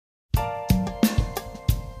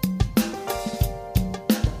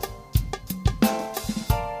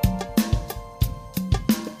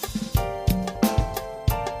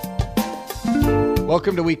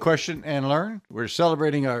Welcome to We Question and Learn. We're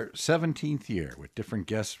celebrating our 17th year with different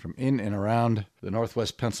guests from in and around the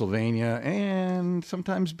Northwest Pennsylvania and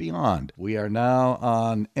sometimes beyond. We are now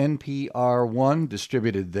on NPR One,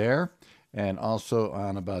 distributed there, and also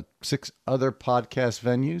on about 6 other podcast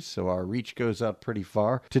venues, so our reach goes out pretty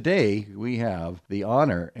far. Today, we have the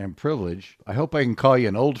honor and privilege, I hope I can call you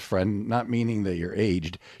an old friend, not meaning that you're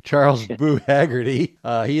aged, Charles Boo Haggerty.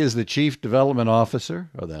 He is the Chief Development Officer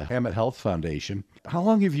of the Hammett Health Foundation. How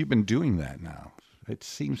long have you been doing that now? It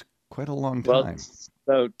seems quite a long time.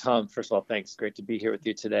 So, Tom, first of all, thanks. Great to be here with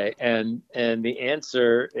you today. And the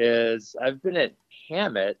answer is I've been at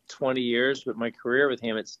Hammett 20 years, but my career with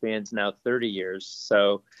Hammett spans now 30 years.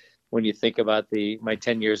 So when you think about my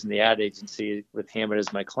 10 years in the ad agency with Hammett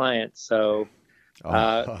as my client, so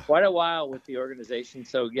quite a while with the organization.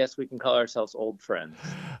 So yes, we can call ourselves old friends.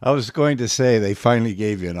 I was going to say they finally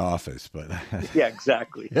gave you an office, but yeah,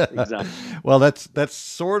 exactly. Exactly. Well, that's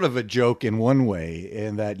sort of a joke in one way,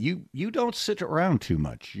 in that you don't sit around too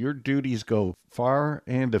much. Your duties go far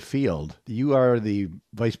and afield. You are the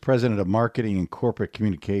Vice President of Marketing and Corporate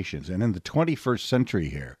Communications, and in the 21st century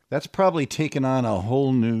here, that's probably taken on a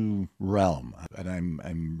whole new realm. And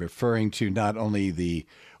I'm referring to not only the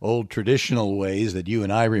old traditional ways that you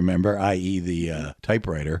and I remember, i.e. the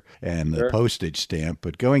typewriter and the postage stamp,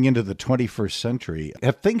 but going into the 21st century,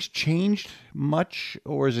 have things changed much,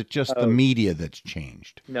 or is it just the media that's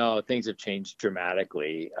changed? No, things have changed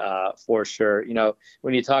dramatically, for sure. You know,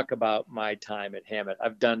 when you talk about my time at Hammett,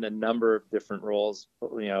 I've done a number of different roles,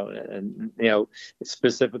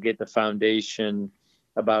 specifically at the foundation,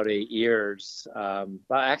 about 8 years,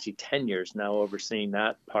 actually 10 years now overseeing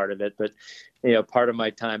that part of it. But, part of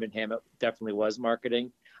my time at Hammett definitely was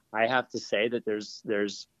marketing. I have to say that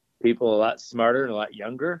there's people a lot smarter and a lot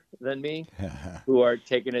younger than me who are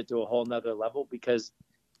taking it to a whole nother level, because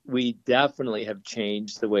we definitely have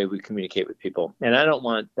changed the way we communicate with people. And I don't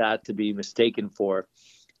want that to be mistaken for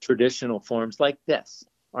traditional forms like this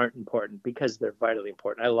aren't important, because they're vitally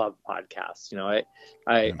important. I love podcasts.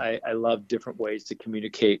 I love different ways to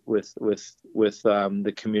communicate with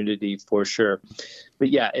the community, for sure. But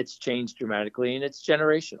yeah, it's changed dramatically, and it's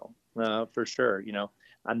generational, for sure.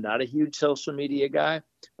 I'm not a huge social media guy,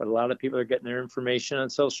 but a lot of people are getting their information on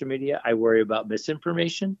social media. I worry about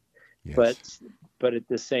misinformation, yes. But at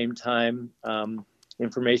the same time,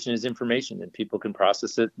 information is information, and people can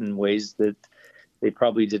process it in ways that they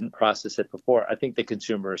probably didn't process it before. I think the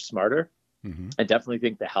consumer is smarter. Mm-hmm. I definitely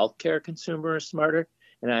think the healthcare consumer is smarter,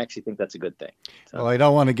 and I actually think that's a good thing. So, well, I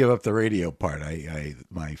don't want to give up the radio part.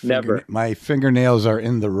 My fingernails are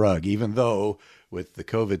in the rug, even though with the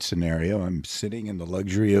COVID scenario, I'm sitting in the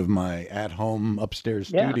luxury of my at-home upstairs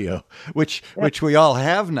studio, which we all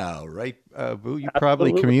have now, right? Boo, you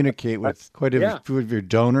probably communicate with quite a few of your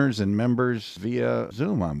donors and members via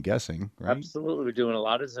Zoom, I'm guessing, right? Absolutely. We're doing a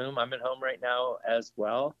lot of Zoom. I'm at home right now as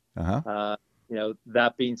well. Uh-huh.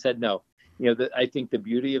 That being said, no. I think the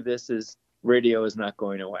beauty of this is radio is not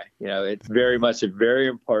going away. It's very much a very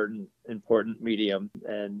important medium,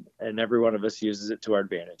 and every one of us uses it to our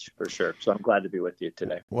advantage, for sure. So I'm glad to be with you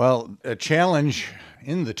today. Well, a challenge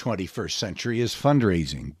in the 21st century is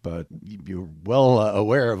fundraising, but you're well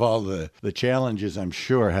aware of all the challenges, I'm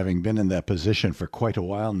sure, having been in that position for quite a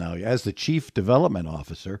while now. As the Chief Development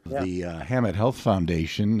Officer of the Hammett Health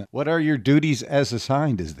Foundation, what are your duties as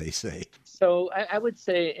assigned, as they say? So I would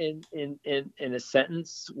say in a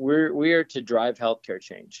sentence, we are to drive healthcare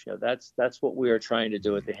change. That's what we are trying to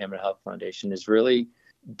do at the Hammett Health Foundation, is really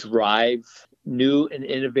drive new and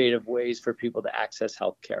innovative ways for people to access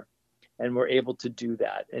healthcare. And we're able to do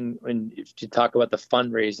that. And when you talk about the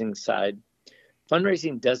fundraising side,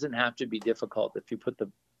 fundraising doesn't have to be difficult if you put the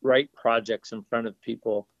right projects in front of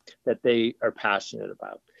people that they are passionate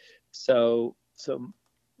about. So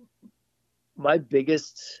my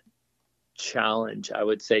biggest challenge, I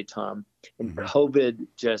would say, Tom, and COVID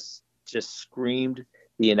just screamed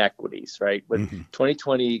the inequities, right? But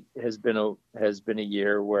 2020 has been a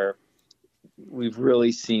year where we've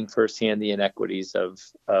really seen firsthand the inequities of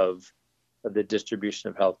the distribution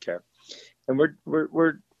of healthcare, and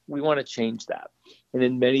we want to change that, and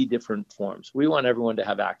in many different forms. We want everyone to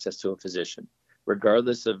have access to a physician,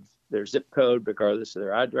 regardless of their zip code, regardless of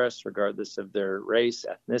their address, regardless of their race,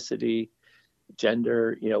 ethnicity,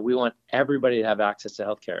 gender. We want everybody to have access to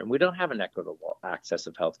healthcare, and we don't have an equitable access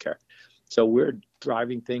of healthcare. So we're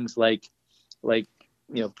driving things like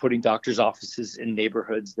putting doctors' offices in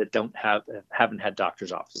neighborhoods that haven't had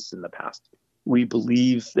doctors' offices in the past. We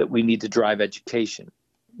believe that we need to drive education,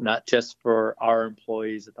 not just for our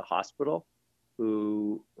employees at the hospital,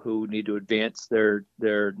 who need to advance their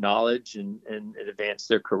knowledge and advance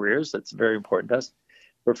their careers. That's very important to us.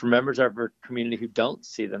 But for members of our community who don't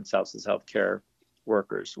see themselves as healthcare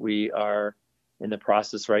workers, we are in the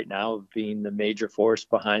process right now of being the major force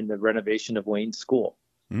behind the renovation of Wayne School.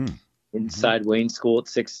 Inside Wayne School at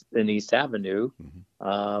 6th and East Avenue,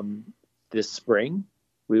 this spring,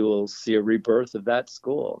 we will see a rebirth of that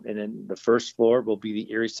school. And then the first floor will be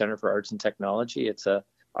the Erie Center for Arts and Technology. It's a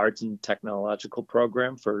arts and technological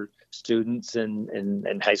program for students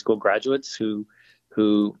and high school graduates who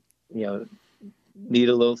need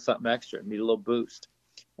a little something extra, need a little boost.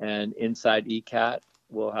 And inside ECAT,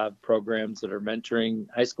 we'll have programs that are mentoring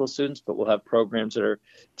high school students, but we'll have programs that are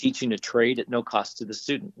teaching a trade at no cost to the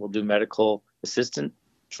student. We'll do medical assistant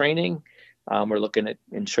training. We're looking at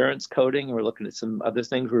insurance coding. We're looking at some other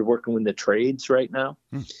things. We're working with the trades right now.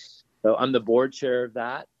 So I'm the board chair of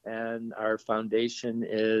that, and our foundation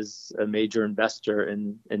is a major investor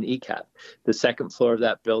in ECAT. The second floor of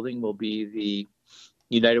that building will be the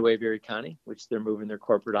United Way of Erie County, which they're moving their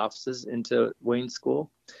corporate offices into Wayne School.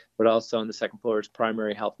 But also on the second floor is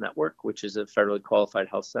Primary Health Network, which is a federally qualified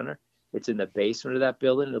health center. It's in the basement of that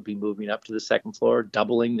building. It'll be moving up to the second floor,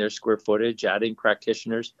 doubling their square footage, adding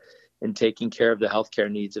practitioners, and taking care of the healthcare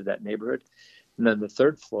needs of that neighborhood. And then the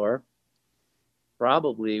third floor,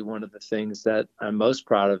 probably one of the things that I'm most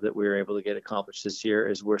proud of that we were able to get accomplished this year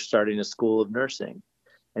is we're starting a school of nursing.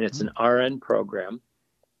 And it's an RN program.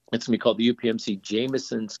 It's going to be called the UPMC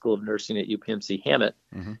Jameson School of Nursing at UPMC Hammett.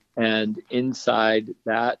 And inside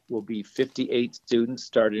that will be 58 students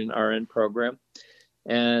starting an RN program.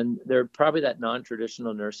 And they're probably that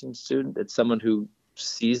non-traditional nursing student. It's someone who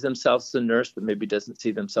sees themselves as a nurse, but maybe doesn't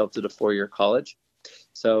see themselves at a 4-year college.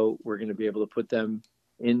 So we're going to be able to put them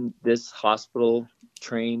in this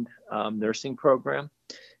hospital-trained nursing program.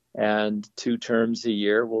 And 2 terms a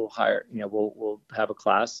year, we'll have a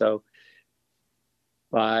class. So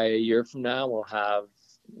by a year from now, we'll have,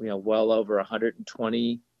 well over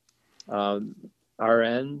 120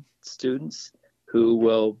 RN students who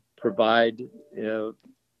will provide, and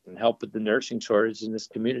help with the nursing shortage in this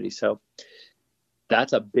community. So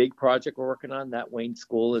that's a big project we're working on. That Wayne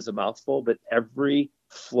School is a mouthful, but every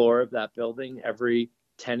floor of that building, every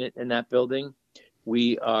tenant in that building,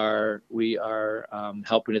 we are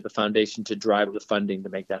helping at the foundation to drive the funding to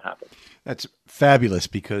make that happen. That's fabulous,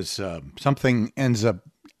 because something ends up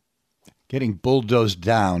getting bulldozed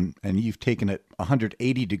down, and you've taken it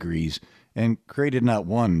 180 degrees and created not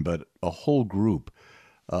one, but a whole group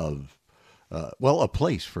of, a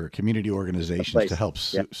place for community organizations to help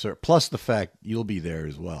serve. Plus the fact you'll be there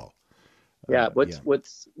as well. Yeah.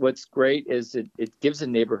 What's great is it gives a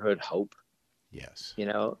neighborhood hope. Yes.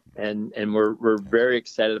 And we're very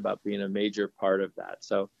excited about being a major part of that.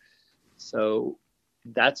 So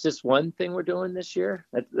that's just one thing we're doing this year.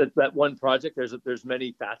 That one project. There's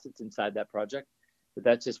many facets inside that project, but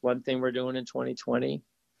that's just one thing we're doing in 2020.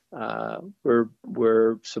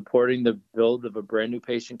 We're supporting the build of a brand new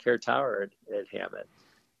patient care tower at Hammett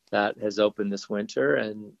that has opened this winter,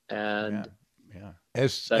 and yeah.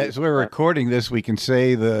 As we're recording this, we can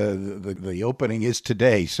say the opening is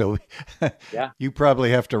today. So you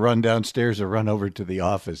probably have to run downstairs or run over to the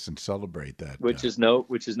office and celebrate that. Which is no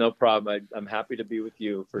problem. I'm happy to be with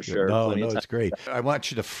you for sure. No, it's great. I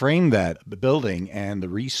want you to frame the building and the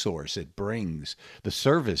resource it brings, the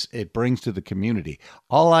service it brings to the community.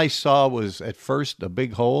 All I saw was at first a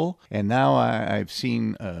big hole, and now I've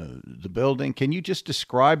seen the building. Can you just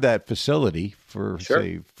describe that facility for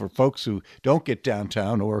folks who don't get downtown,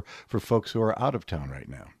 or for folks who are out of town right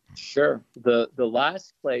now? Sure. The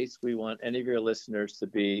last place we want any of your listeners to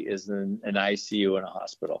be is in an ICU in a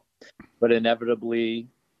hospital. But inevitably,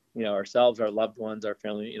 ourselves, our loved ones, our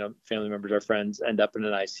family members, our friends end up in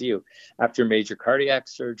an ICU after major cardiac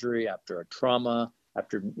surgery, after a trauma,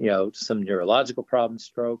 after some neurological problems,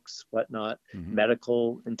 strokes, whatnot,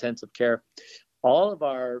 medical intensive care. All of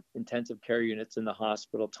our intensive care units in the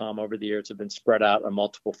hospital, Tom, over the years have been spread out on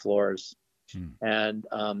multiple floors. And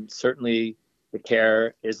certainly the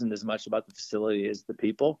care isn't as much about the facility as the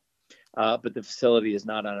people, but the facility is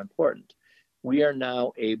not unimportant. We are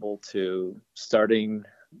now able to, starting,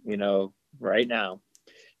 right now,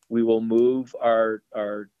 we will move our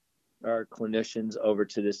clinicians over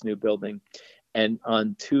to this new building. And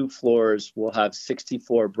on 2 floors, we'll have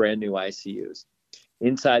 64 brand new ICUs.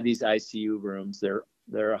 Inside these ICU rooms, they're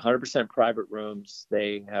 100% private rooms.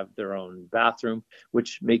 They have their own bathroom,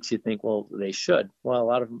 which makes you think, well, they should. Well, a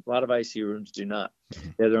lot of ICU rooms do not.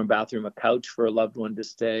 They have their own bathroom, a couch for a loved one to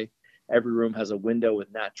stay. Every room has a window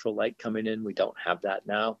with natural light coming in. We don't have that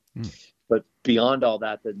now. But beyond all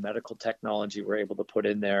that, the medical technology we're able to put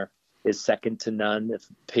in there is second to none. If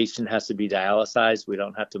a patient has to be dialyzed, we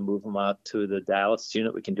don't have to move them out to the dialysis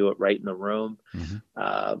unit. We can do it right in the room.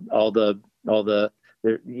 All the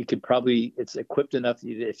you could probably, it's equipped enough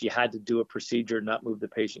if you had to do a procedure, not move the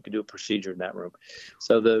patient, you could do a procedure in that room.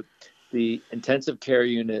 So the intensive care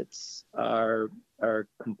units are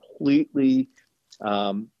completely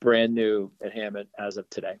brand new at Hammett as of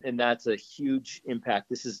today. And that's a huge impact.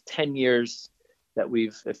 This is 10 years that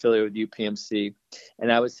we've affiliated with UPMC.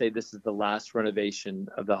 And I would say this is the last renovation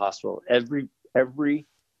of the hospital. Every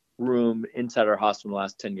room inside our hospital in the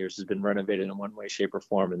last 10 years has been renovated in one way, shape, or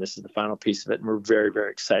form. And this is the final piece of it. And we're very,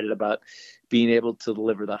 very excited about being able to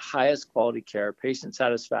deliver the highest quality care, patient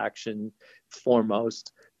satisfaction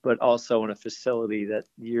foremost, but also in a facility that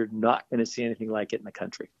you're not going to see anything like it in the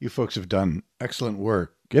country. You folks have done excellent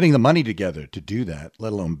work getting the money together to do that,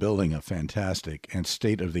 let alone building a fantastic and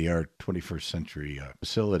state-of-the-art 21st century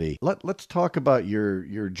facility. Let's talk about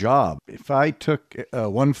your job. If I took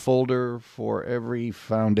one folder for every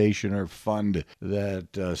foundation or fund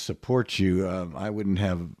that supports you, I wouldn't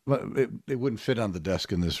have, it wouldn't fit on the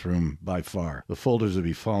desk in this room by far. The folders would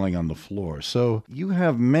be falling on the floor. So you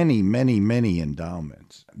have many, many, many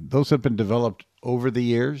endowments. Those have been developed over the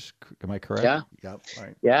years. Am I correct? Yeah. Yep.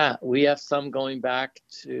 Right. Yeah. We have some going back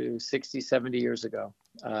to 60, 70 years ago.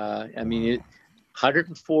 I mean,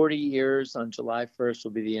 140 years on July 1st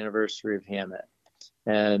will be the anniversary of Hammett.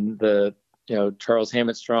 And Charles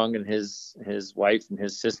Hammett Strong and his wife and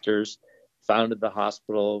his sisters founded the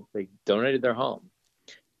hospital. They donated their home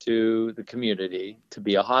to the community to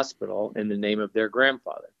be a hospital in the name of their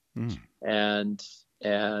grandfather. And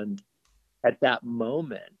at that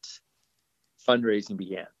moment, fundraising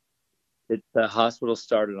began. The hospital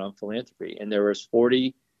started on philanthropy, and there was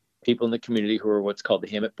 40 people in the community who were what's called the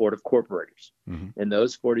Hammett Board of Corporators. And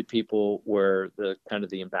those 40 people were the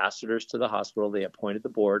ambassadors to the hospital. They appointed the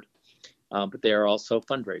board, but they are also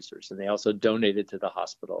fundraisers, and they also donated to the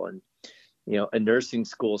hospital. And a nursing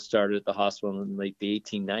school started at the hospital in the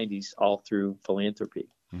 1890s, all through philanthropy.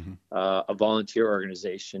 A volunteer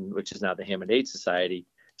organization, which is now the Hammett Aid Society,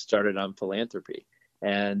 started on philanthropy,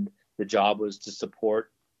 and the job was to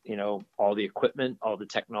support, all the equipment, all the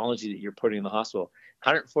technology that you're putting in the hospital.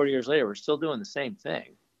 140 years later, we're still doing the same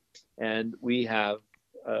thing. And we have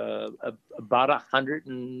about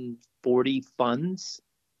 140 funds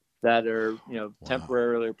that are,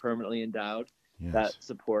 temporarily or permanently endowed that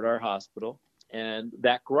support our hospital. And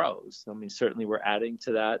that grows. I mean, certainly we're adding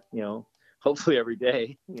to that, hopefully every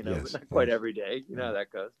day, but not quite every day. You know how that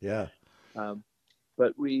goes. Yeah.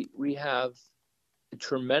 But we have a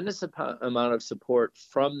tremendous amount of support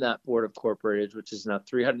from that board of corporators, which is now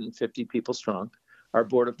 350 people strong. Our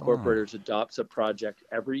board of corporators adopts a project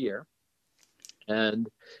every year, and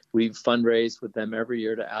we fundraise with them every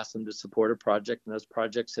year to ask them to support a project. And those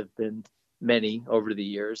projects have been many over the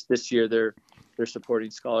years. This year, they're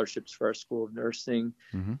supporting scholarships for our School of Nursing.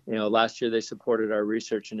 Last year they supported our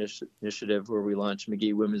research initiative where we launched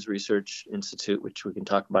McGee Women's Research Institute, which we can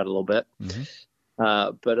talk about a little bit.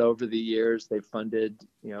 But over the years, they funded,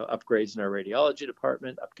 upgrades in our radiology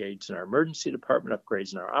department, upgrades in our emergency department,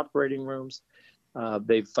 upgrades in our operating rooms.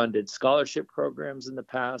 They've funded scholarship programs in the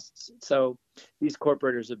past. So these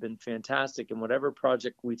corporators have been fantastic. And whatever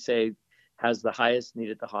project we say has the highest need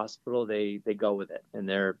at the hospital, they go with it.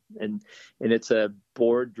 And it's a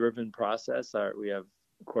board-driven process. We have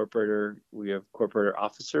corporator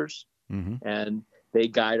officers, and they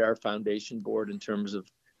guide our foundation board in terms of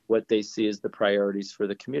what they see as the priorities for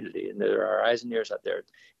the community. And there are eyes and ears out there.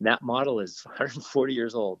 And that model is 140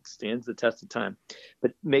 years old, stands the test of time.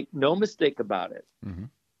 But make no mistake about it.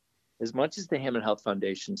 As much as the Hammett Health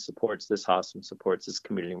Foundation supports this hospital, supports this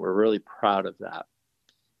community, we're really proud of that.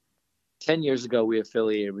 10 years ago, we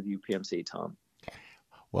affiliated with UPMC, Tom.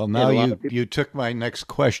 Well, now you took my next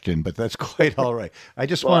question, but that's quite all right. I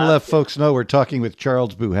just want to let folks know we're talking with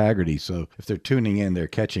Charles Boo Haggerty. So if they're tuning in, they're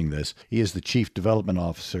catching this. He is the Chief Development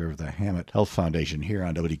Officer of the Hammett Health Foundation here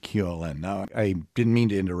on WQLN. Now, I didn't mean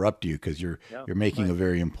to interrupt you because you're making a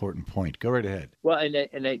very important point. Go right ahead. Well,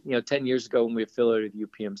 and 10 years ago when we affiliated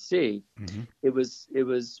with UPMC, it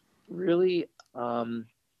was really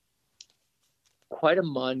quite a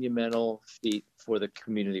monumental feat for the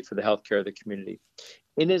community, for the healthcare of the community.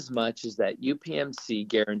 In as much as that UPMC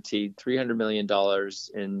guaranteed $300 million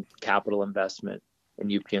in capital investment in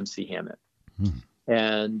UPMC Hammett.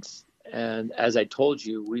 And as I told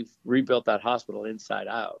you, we've rebuilt that hospital inside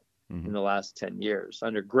out in the last 10 years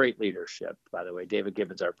under great leadership, by the way. David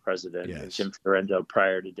Gibbons, our president, and Jim Fiorenzo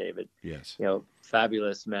prior to David.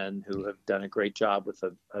 Fabulous men who have done a great job with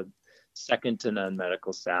a second to none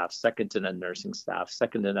medical staff, second to none nursing staff,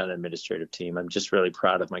 second to none administrative team. I'm just really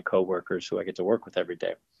proud of my coworkers who I get to work with every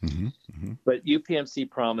day. Mm-hmm. Mm-hmm. But UPMC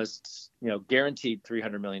promised, guaranteed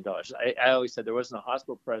 $300 million. I always said there wasn't a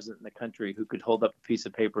hospital president in the country who could hold up a piece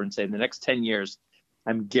of paper and say, in the next 10 years,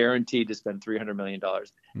 I'm guaranteed to spend $300 million.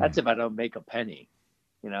 That's if I don't make a penny,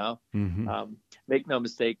 Mm-hmm. Make no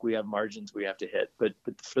mistake, we have margins we have to hit. But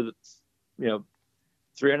for the,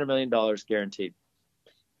 $300 million guaranteed.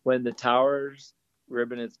 When the towers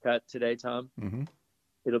ribbon is cut today, Tom, Mm-hmm.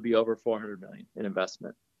 it'll be over $400 million in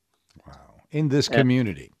investment. Wow. In this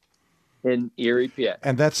community. In Erie, PA.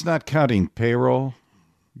 And that's not counting payroll,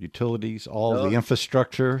 utilities, all the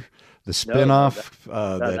infrastructure, the spinoff,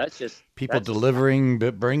 that's just people delivering,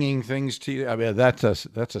 bringing things to you. I mean, that's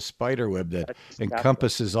a spider web that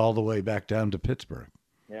encompasses all the way back down to Pittsburgh.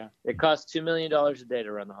 Yeah, it costs $2 million a day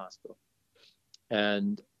to run the hospital,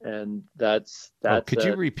 and that's. Could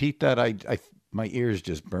you repeat that? I my ears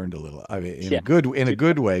just burned a little. I mean, in a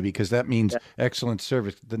good way, because that means excellent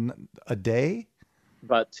service. A day. It's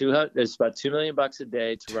about $2 million a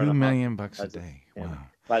day to run. $2 million a day. Wow.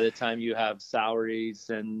 By the time you have salaries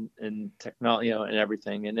and technology, and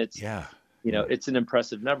everything, and it's it's an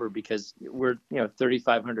impressive number because we're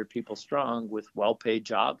 3,500 people strong with well-paid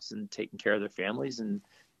jobs and taking care of their families and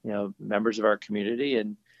members of our community,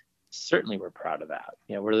 and certainly we're proud of that.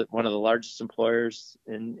 We're one of the largest employers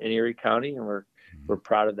in Erie County, and we're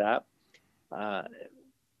proud of that.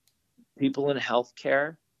 People in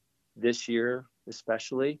healthcare this year,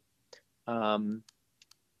 especially,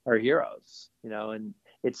 are heroes. And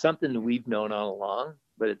it's something that we've known all along,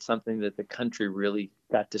 but it's something that the country really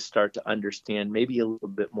got to start to understand maybe a little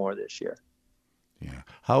bit more this year. Yeah.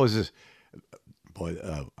 How is this? Boy,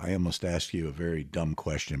 I almost asked you a very dumb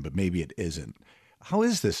question, but maybe it isn't. How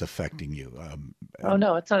is this affecting you?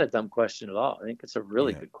 No, it's not a dumb question at all. I think it's a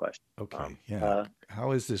really good question. Okay.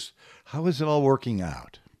 How is this? How is it all working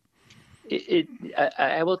out?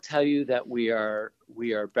 I will tell you that we are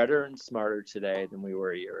better and smarter today than we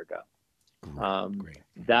were a year ago. Great.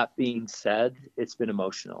 That being said, it's been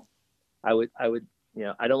emotional. I would, I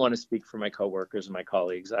don't want to speak for my coworkers and my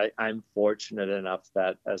colleagues. I'm fortunate enough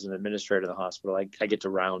that as an administrator of the hospital, I get to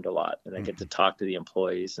round a lot and I get to talk to the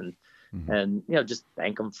employees and just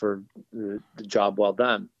thank them for the job well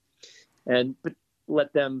done. But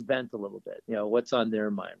let them vent a little bit. What's on their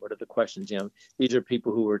mind? What are the questions? These are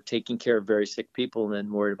people who are taking care of very sick people and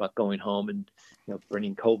then worried about going home and,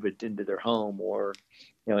 bringing COVID into their home, or,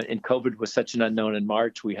 and COVID was such an unknown in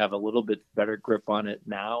March. We have a little bit better grip on it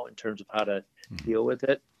now in terms of how to deal with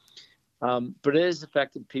it. But it has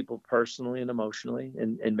affected people personally and emotionally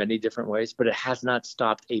in many different ways, but it has not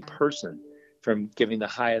stopped a person from giving the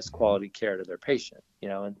highest quality care to their patient,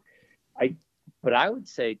 But I would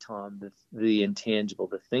say, Tom, the intangible,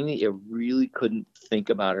 the thing that you really couldn't think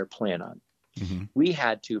about or plan on, we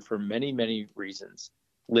had to, for many, many reasons,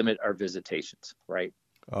 limit our visitations, right?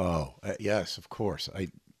 Oh, yes, of course.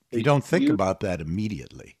 You don't think about that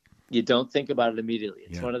immediately. You don't think about it immediately.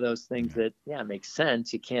 It's one of those things that, it makes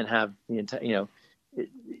sense. You can't have the entire,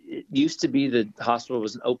 it used to be the hospital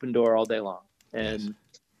was an open door all day long. And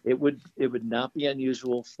it would not be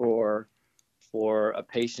unusual for a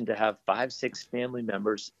patient to have 5-6 family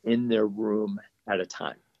members in their room at a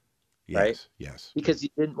time, right? Yes. Because you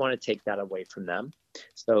didn't want to take that away from them.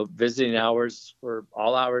 So visiting hours were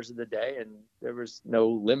all hours of the day, and there was no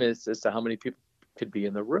limits as to how many people could be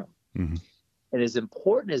in the room. Mm-hmm. And as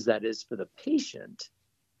important as that is for the patient,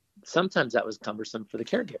 sometimes that was cumbersome for the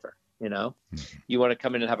caregiver. You want to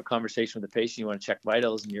come in and have a conversation with the patient, you want to check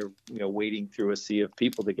vitals, and you're wading through a sea of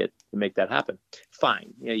people to make that happen.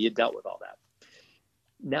 Fine. You dealt with all that.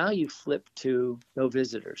 Now you flip to no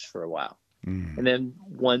visitors for a while, and then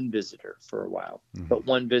one visitor for a while, but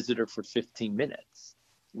one visitor for 15 minutes,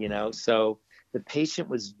 so the patient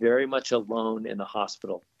was very much alone in the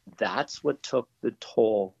hospital. That's what took the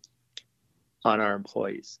toll on our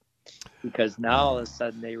employees, because now all of a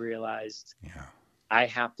sudden they realized, I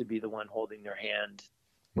have to be the one holding their hand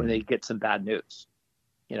when they get some bad news.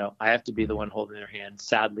 I have to be the one holding their hand,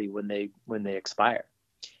 sadly, when they expire.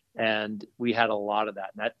 And we had a lot of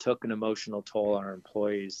that. And that took an emotional toll on our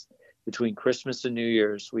employees. Between Christmas and New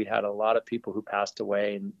Year's, we had a lot of people who passed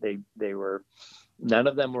away, and none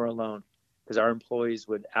of them were alone, because our employees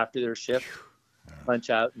would, after their shift, punch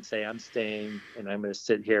out and say, I'm staying, and I'm going to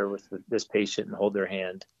sit here with this patient and hold their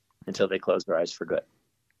hand until they close their eyes for good.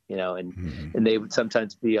 And they would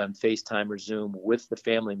sometimes be on FaceTime or Zoom with the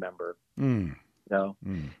family member,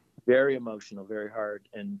 very emotional, very hard.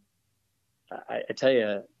 And I tell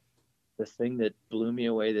you, the thing that blew me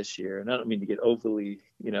away this year, and I don't mean to get overly,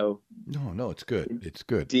 No, it's good. It's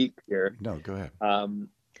good. deep here. No, go ahead.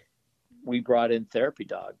 We brought in therapy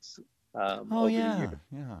dogs Oh over the yeah, years,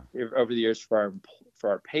 yeah. for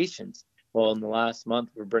our patients. Well, in the last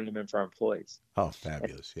month, we're bringing them in for our employees. Oh,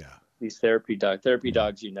 fabulous. Yeah. These therapy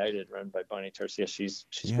dogs united, run by Bonnie Tarsia. She's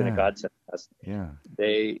been a Yeah. godsend to us. Yeah.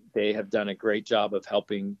 They have done a great job of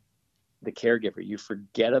helping the caregiver. You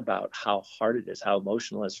forget about how hard it is, how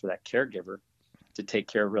emotional it is for that caregiver to take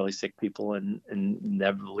care of really sick people, and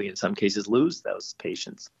inevitably in some cases lose those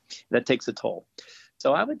patients. That takes a toll.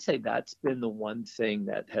 So I would say that's been the one thing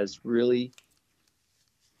that has really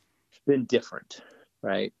been different,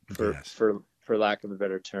 right? Yes. For lack of a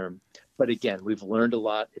better term. But again, we've learned a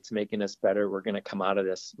lot. It's making us better. We're going to come out of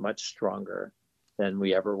this much stronger than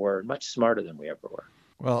we ever were, much smarter than we ever were.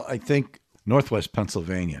 Well, I think Northwest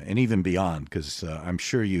Pennsylvania and even beyond, because I'm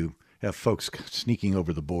sure you have folks sneaking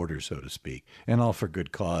over the border, so to speak, and all for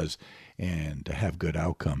good cause and to have good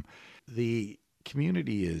outcome. The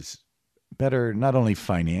community is better not only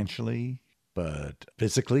financially, but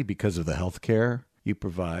physically because of the health care you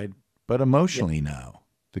provide, but emotionally now.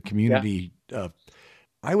 The community,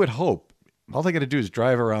 I would hope, all they got to do is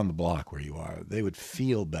drive around the block where you are. They would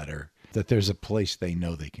feel better that there's a place they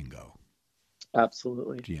know they can go.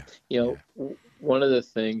 Absolutely. Yeah. One of the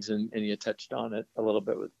things, and you touched on it a little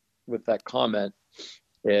bit with that comment,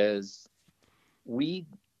 is we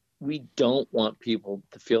don't want people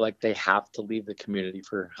to feel like they have to leave the community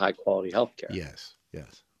for high quality healthcare. Yes.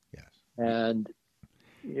 And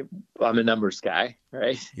I'm a numbers guy,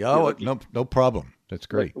 right? Yeah, no problem. That's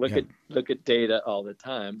great. Look at data all the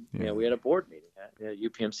time. Yeah. We had a board meeting, a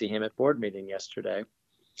UPMC Hammett board meeting yesterday,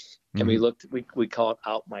 and we call it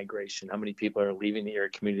out migration. How many people are leaving the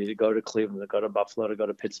Erie community to go to Cleveland, to go to Buffalo, to go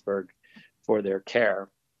to Pittsburgh for their care?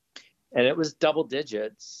 And it was double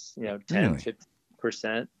digits, 10,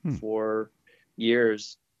 15% for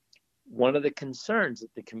years. One of the concerns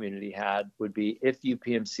that the community had would be if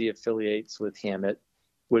UPMC affiliates with Hammett,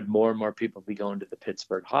 would more and more people be going to the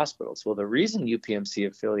Pittsburgh hospitals? Well, the reason UPMC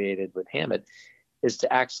affiliated with Hammett is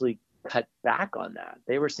to actually cut back on that.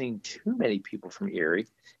 They were seeing too many people from Erie,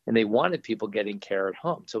 and they wanted people getting care at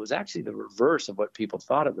home. So it was actually the reverse of what people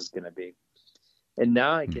thought it was going to be. And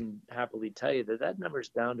now I can happily tell you that number is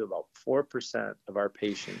down to about 4% of our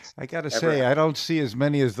patients. I got to say, I don't see as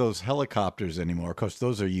many as those helicopters anymore, because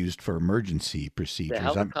those are used for emergency procedures.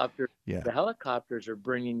 The helicopters are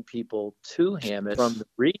bringing people to Hammett from the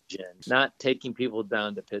region, not taking people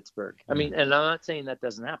down to Pittsburgh. I mean, and I'm not saying that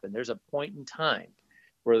doesn't happen. There's a point in time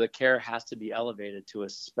where the care has to be elevated to a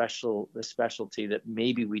specialty that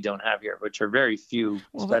maybe we don't have here, which are very few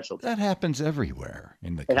specialties. That happens everywhere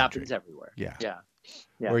in the country. It happens everywhere. Yeah.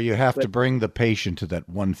 Where you have to bring the patient to that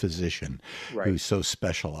one physician who's so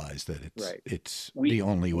specialized that it's the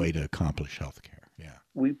only way to accomplish healthcare. Yeah.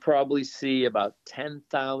 We probably see about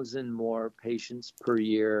 10,000 more patients per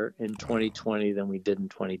year in 2020 than we did in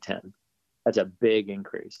 2010. That's a big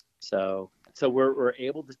increase. So we're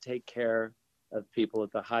able to take care of people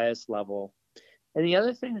at the highest level. And the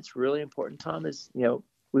other thing that's really important, Tom, is,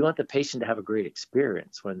 we want the patient to have a great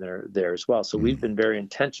experience when they're there as well. So we've been very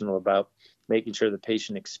intentional about making sure the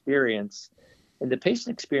patient experience, and the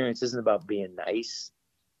patient experience isn't about being nice.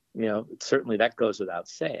 Certainly that goes without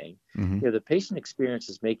saying. The patient experience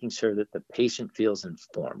is making sure that the patient feels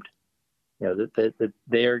informed,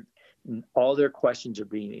 that all their questions are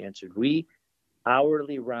being answered. We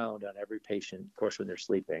hourly round on every patient, of course, when they're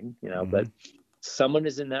sleeping, but someone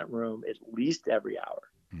is in that room at least every hour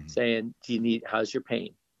saying, how's your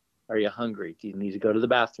pain? Are you hungry? Do you need to go to the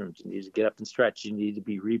bathroom? Do you need to get up and stretch? Do you need to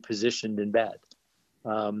be repositioned in bed?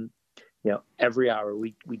 Every hour,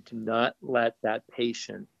 we do not let that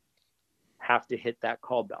patient have to hit that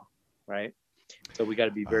call bell, right? So we got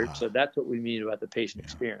to be so that's what we mean about the patient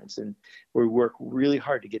experience. And we work really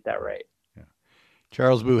hard to get that right. Yeah.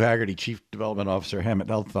 Charles Boo Haggerty, Chief Development Officer, Hammett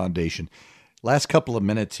Health Foundation. Last couple of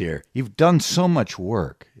minutes here. You've done so much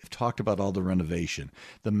work. You've talked about all the renovation,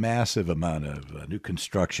 the massive amount of new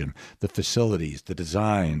construction, the facilities, the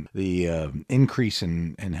design, the increase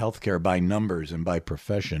in healthcare by numbers and by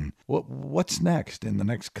profession. What's next in the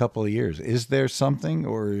next couple of years? Is there something,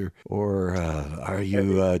 or are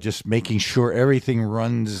you just making sure everything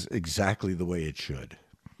runs exactly the way it should?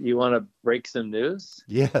 You want to break some news?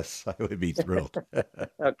 Yes, I would be thrilled.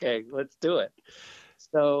 Okay, let's do it.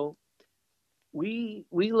 So we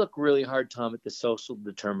look really hard, Tom, at the social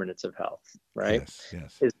determinants of health, right?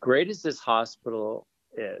 Yes. As great as this hospital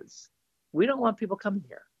is, we don't want people coming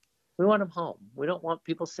here. We want them home. We don't want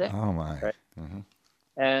people sick. Oh my! Right?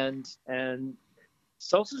 And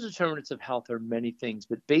social determinants of health are many things,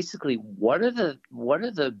 but basically, what are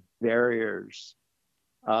the barriers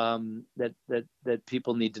that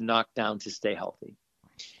people need to knock down to stay healthy?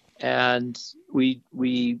 And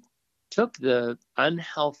we took the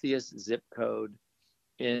unhealthiest zip code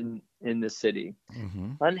in the city.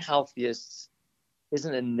 Mm-hmm. Unhealthiest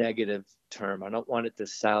isn't a negative term. I don't want it to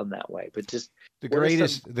sound that way, but just the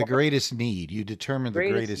greatest need. You determine the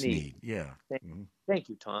greatest need. Yeah. Thank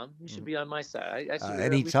you, Tom. You should be on my side.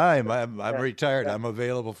 Anytime. I'm retired. I'm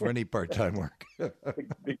available for any part-time work.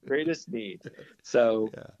 The greatest need. So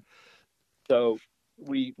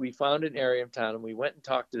we found an area of town, and we went and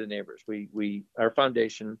talked to the neighbors. Our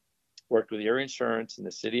foundation worked with Erie Insurance in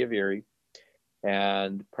the city of Erie,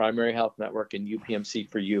 and Primary Health Network, and UPMC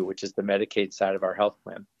for You, which is the Medicaid side of our health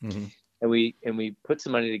plan. Mm-hmm. And we put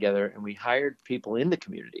some money together, and we hired people in the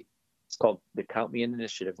community. It's called the Count Me In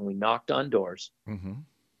Initiative. And we knocked on doors, mm-hmm.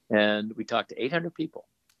 and we talked to 800 people.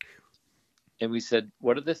 And we said,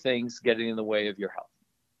 what are the things getting in the way of your health,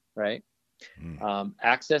 right? Mm.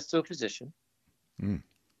 Access to a physician,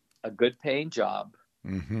 a good paying job,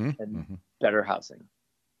 mm-hmm. and mm-hmm. better housing.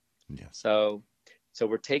 Yes. So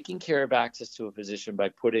we're taking care of access to a physician by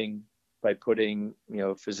putting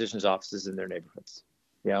physicians' offices in their neighborhoods.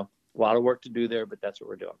 A lot of work to do there, but that's what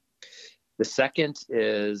we're doing. The second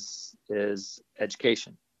is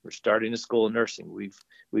education. We're starting a school of nursing.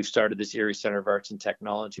 We've started this Erie Center of Arts and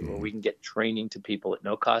Technology where we can get training to people at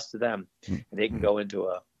no cost to them, and they can go into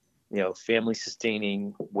a family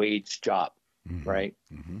sustaining wage job, right?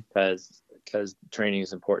 Because training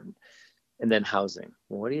is important. And then housing.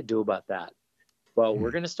 Well, what do you do about that? Well,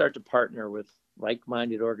 we're going to start to partner with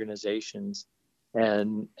like-minded organizations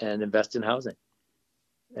and invest in housing.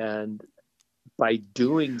 And by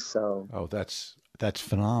doing so, that's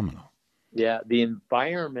phenomenal. Yeah, the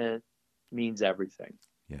environment means everything.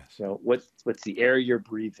 Yes. What's the air you're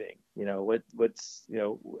breathing? What's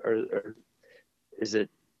or is it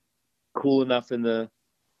cool enough in the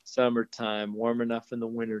summertime, warm enough in the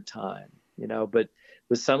wintertime? But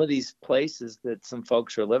with some of these places that some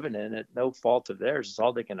folks are living in, at no fault of theirs, it's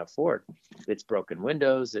all they can afford. It's broken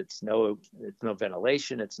windows, it's no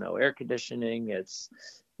ventilation, it's no air conditioning,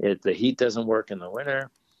 the heat doesn't work in the winter,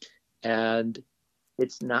 and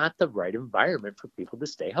it's not the right environment for people to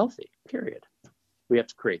stay healthy. Period. We have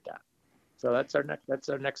to create that. So that's our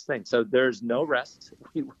next thing. So there's no rest.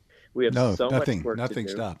 We have so much work to do. Nothing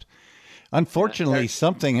stops. Unfortunately,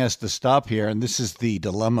 something has to stop here, and this is the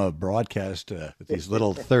dilemma of broadcast, these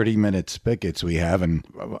little 30-minute spigots we have. And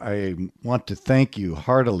I want to thank you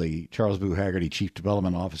heartily, Charles Boo Haggerty, Chief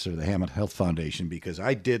Development Officer of the Hammett Health Foundation, because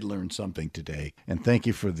I did learn something today. And thank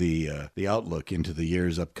you for the outlook into the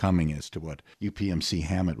years upcoming as to what UPMC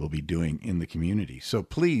Hammett will be doing in the community. So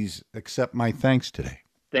please accept my thanks today.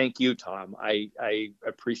 Thank you, Tom. I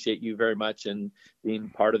appreciate you very much and being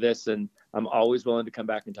part of this. And I'm always willing to come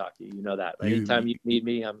back and talk to you. You know that. Anytime you need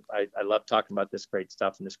me, I love talking about this great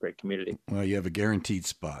stuff in this great community. Well, you have a guaranteed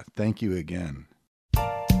spot. Thank you again.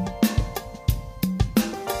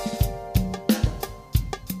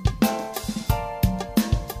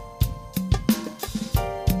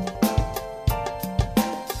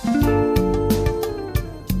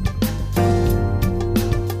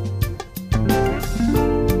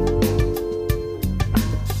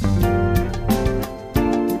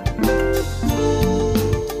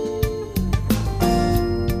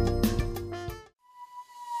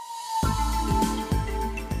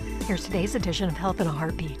 Here's today's edition of Health in a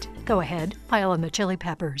Heartbeat. Go ahead, pile on the chili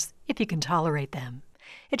peppers, if you can tolerate them.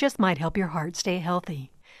 It just might help your heart stay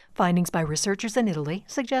healthy. Findings by researchers in Italy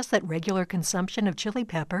suggest that regular consumption of chili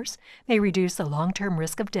peppers may reduce the long-term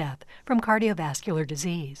risk of death from cardiovascular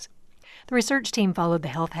disease. The research team followed the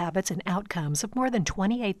health habits and outcomes of more than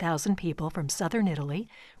 28,000 people from southern Italy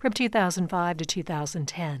from 2005 to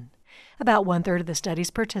 2010. About one-third of the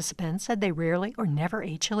study's participants said they rarely or never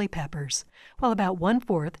ate chili peppers, while about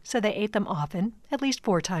one-fourth said they ate them often, at least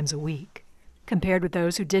 4 times a week. Compared with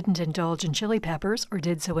those who didn't indulge in chili peppers or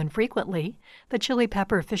did so infrequently, the chili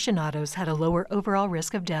pepper aficionados had a lower overall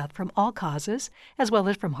risk of death from all causes, as well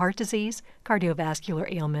as from heart disease, cardiovascular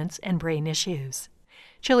ailments, and brain issues.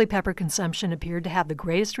 Chili pepper consumption appeared to have the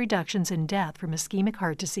greatest reductions in death from ischemic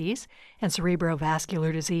heart disease and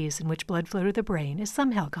cerebrovascular disease in which blood flow to the brain is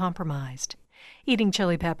somehow compromised. Eating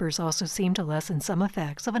chili peppers also seemed to lessen some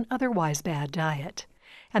effects of an otherwise bad diet.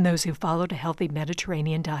 And those who followed a healthy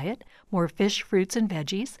Mediterranean diet, more fish, fruits, and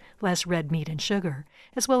veggies, less red meat and sugar,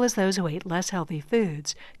 as well as those who ate less healthy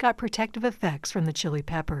foods, got protective effects from the chili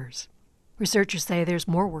peppers. Researchers say there's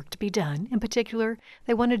more work to be done. In particular,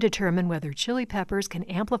 they want to determine whether chili peppers can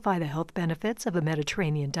amplify the health benefits of a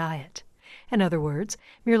Mediterranean diet. In other words,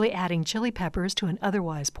 merely adding chili peppers to an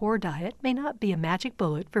otherwise poor diet may not be a magic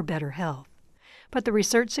bullet for better health. But the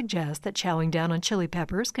research suggests that chowing down on chili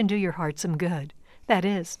peppers can do your heart some good. That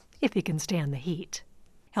is, if you can stand the heat.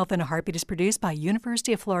 Health in a Heartbeat is produced by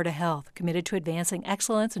University of Florida Health, committed to advancing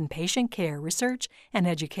excellence in patient care, research, and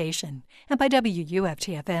education, and by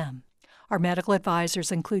WUFT-FM. Our medical advisors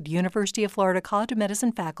include University of Florida College of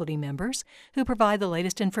Medicine faculty members who provide the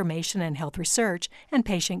latest information in health research and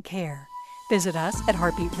patient care. Visit us at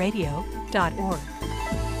heartbeatradio.org.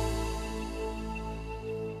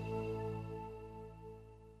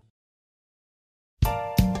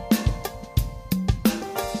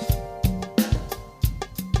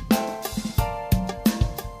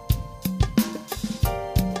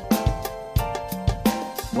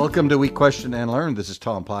 Welcome to We Question and Learn. This is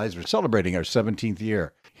Tom Pies. We're celebrating our 17th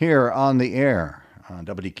year here on the air on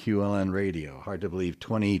WQLN Radio. Hard to believe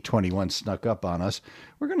 2021 snuck up on us.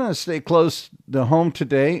 We're going to stay close to home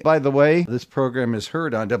today. By the way, this program is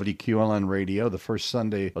heard on WQLN Radio the first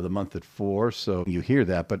Sunday of the month at 4, so you hear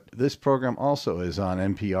that. But this program also is on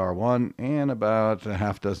NPR One and about a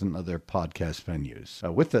half dozen other podcast venues.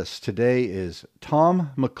 With us today is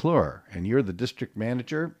Tom McClure, and you're the district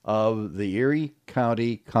manager of the Erie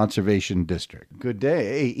County Conservation District. Good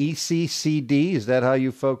day. ECCD, is that how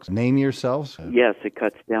you folks name yourselves? Yes, it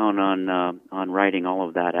cuts down on writing all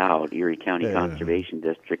of that out, Erie County Conservation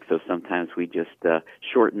District, so sometimes we just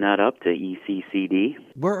shorten that up to ECCD.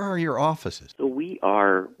 Where are your offices? So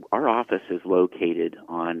our office is located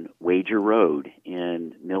on Wager Road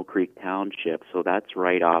in Mill Creek Township, so that's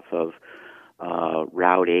right off of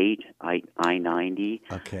Route 8, I-90,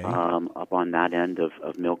 okay. Up on that end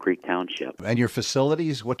of Mill Creek Township. And your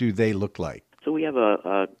facilities, what do they look like? So we have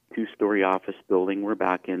a two-story office building. We're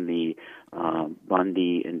back in the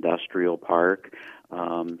Bundy Industrial Park.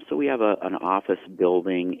 So we have an office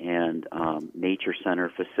building and nature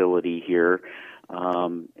center facility here,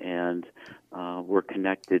 and we're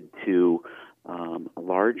connected to a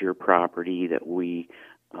larger property that we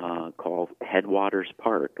call Headwaters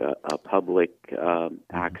Park, a public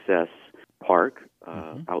access park,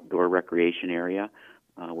 outdoor recreation area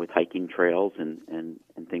with hiking trails and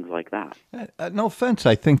things like that. No offense,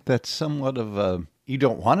 I think that's somewhat of a... You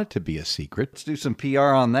don't want it to be a secret. Let's do some PR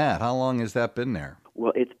on that. How long has that been there?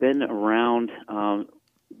 Well, it's been around...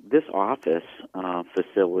 this office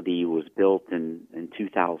facility was built in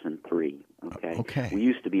 2003. Okay. We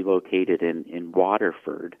used to be located in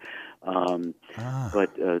Waterford,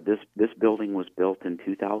 but this building was built in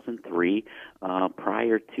 2003.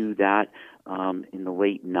 Prior to that, in the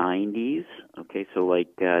late 90s, so like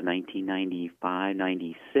 1995,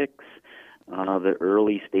 96, the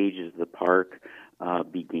early stages of the park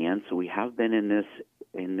began. So we have been in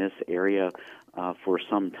this area for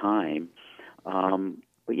some time.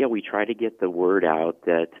 But yeah, we try to get the word out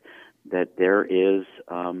that there is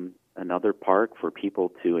another park for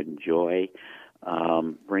people to enjoy,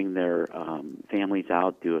 bring their families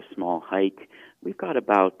out, do a small hike. We've got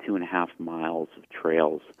about 2.5 miles of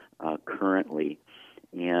trails currently,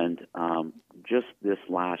 and just this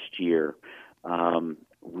last year,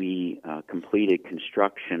 we completed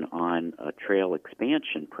construction on a trail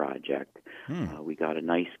expansion project. We got a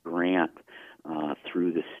nice grant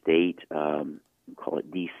through the state. We call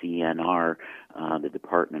it DCNR, the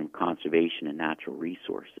Department of Conservation and Natural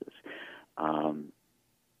Resources.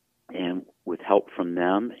 And with help from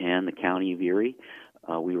them and the County of Erie,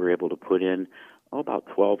 we were able to put in about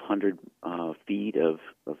 1,200 feet of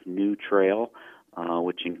new trail,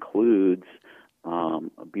 which includes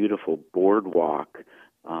a beautiful boardwalk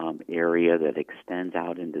area that extends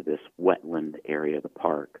out into this wetland area of the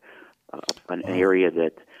park, an area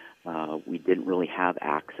that we didn't really have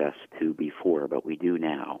access to before, but we do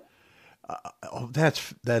now.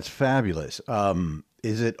 That's fabulous.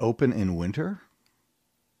 Is it open in winter?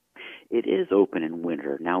 It is open in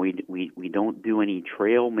winter. Now we don't do any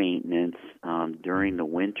trail maintenance during the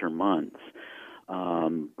winter months,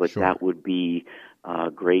 but Sure. that would be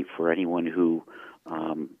great for anyone who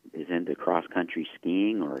is into cross-country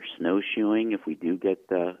skiing or snowshoeing if we do get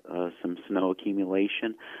some snow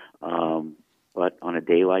accumulation. But on a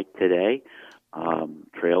day like today,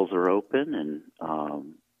 trails are open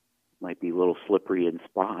and might be a little slippery in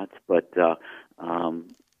spots, but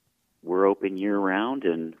we're open year-round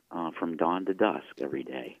and from dawn to dusk every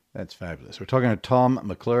day. That's fabulous. We're talking to Tom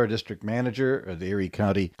McClure, District Manager of the Erie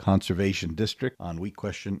County Conservation District on We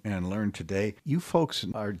Question and Learn today. You folks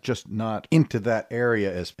are just not into that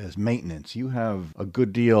area as maintenance. You have a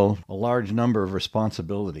good deal, a large number of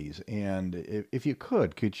responsibilities. And if you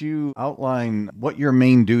could you outline what your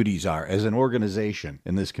main duties are as an organization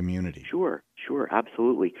in this community? Sure. Sure,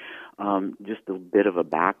 absolutely. Just a bit of a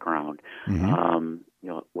background. Mm-hmm.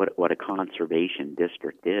 What a conservation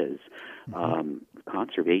district is.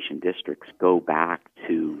 Conservation districts go back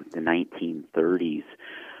to the 1930s.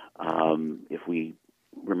 If we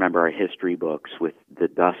remember our history books with the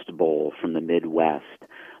Dust Bowl from the Midwest,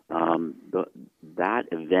 that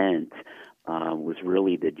event was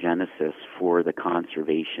really the genesis for the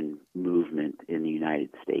conservation movement in the United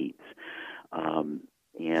States,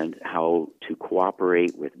 and how to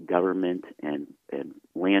cooperate with government and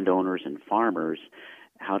landowners and farmers,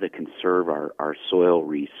 how to conserve our soil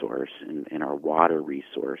resource and our water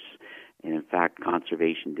resource. And in fact,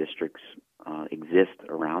 conservation districts exist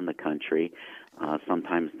around the country.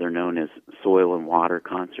 Sometimes they're known as soil and water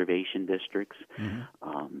conservation districts.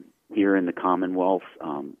 Mm-hmm. Here in the Commonwealth,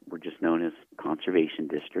 we're just known as conservation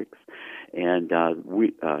districts. And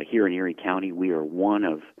we here in Erie County, we are one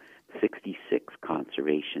of 66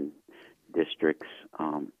 conservation districts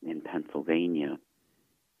in Pennsylvania.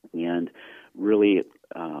 And really,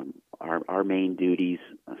 our main duties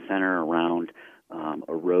center around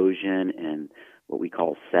erosion and what we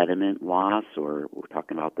call sediment loss, or we're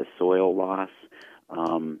talking about the soil loss,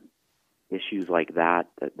 issues like that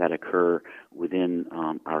occur within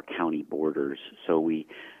our county borders. So we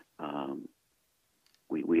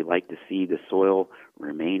like to see the soil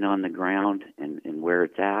remain on the ground and where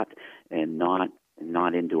it's at, and not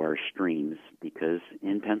into our streams, because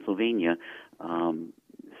in Pennsylvania,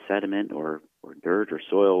 sediment or dirt or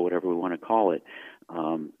soil, whatever we want to call it,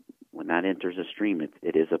 when that enters a stream,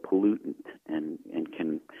 it is a pollutant and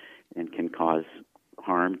can cause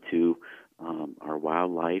harm to our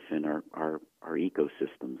wildlife and our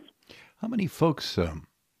ecosystems. How many folks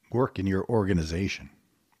work in your organization?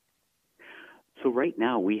 So right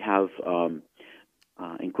now we have,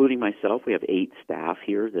 including myself, we have 8 staff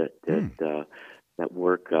here that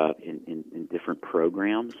work in different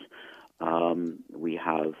programs. We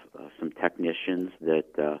have some technicians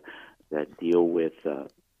that deal with,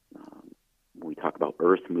 we talk about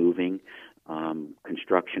earth moving,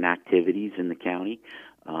 construction activities in the county.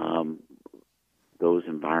 Those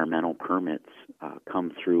environmental permits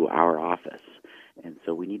come through our office. And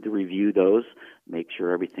so we need to review those, make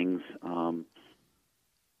sure everything's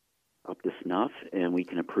up to snuff, and we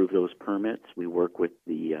can approve those permits. We work with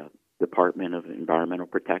the Department of Environmental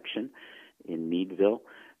Protection in Meadville,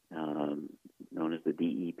 known as the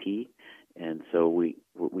DEP. And so we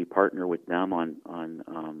partner with them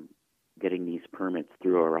on getting these permits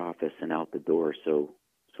through our office and out the door, so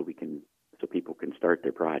people can start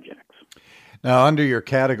their projects. Now, under your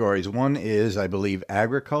categories, one is, I believe,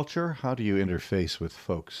 agriculture. How do you interface with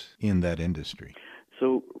folks in that industry?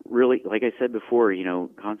 So really, like I said before,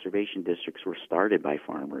 conservation districts were started by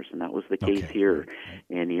farmers, and that was the case here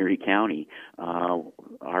in Erie County.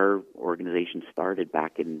 Our organization started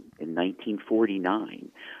back in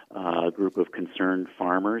 1949. A group of concerned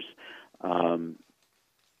farmers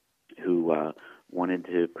who wanted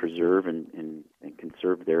to preserve and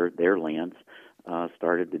conserve their lands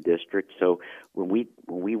started the district. So when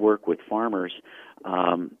we work with farmers,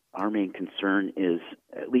 our main concern is,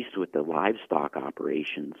 at least with the livestock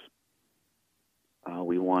operations,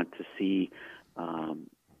 we want to see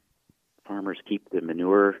farmers keep the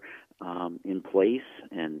manure in place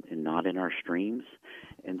and not in our streams.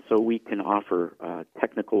 And so we can offer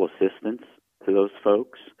technical assistance to those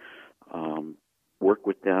folks, work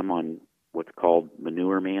with them on what's called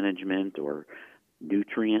manure management or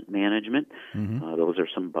nutrient management. Mm-hmm. Those are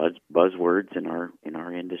some buzzwords in our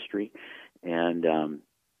industry, and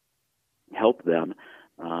help them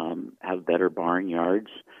have better barnyards.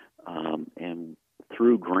 And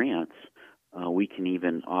through grants, we can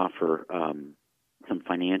even offer some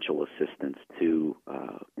financial assistance to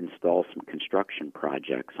install some construction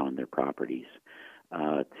projects on their properties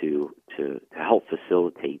to help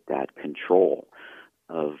facilitate that control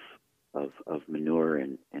of manure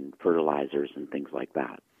and fertilizers and things like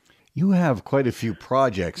that. You have quite a few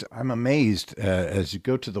projects. I'm amazed as you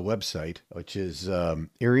go to the website, which is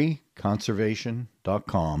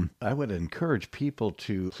erieconservation.com. I would encourage people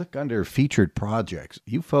to click under featured projects.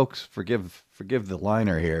 You folks, forgive the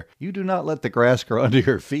liner here, you do not let the grass grow under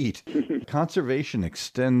your feet. Conservation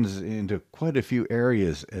extends into quite a few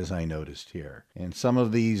areas, as I noticed here. And some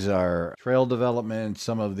of these are trail development.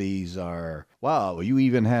 Some of these are, wow, you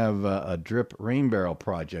even have a drip rain barrel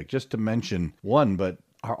project, just to mention one, but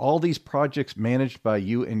are all these projects managed by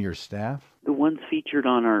you and your staff? The ones featured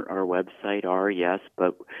on our website are, yes,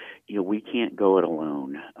 but we can't go it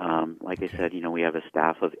alone. Like I said, we have a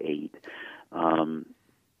staff of 8.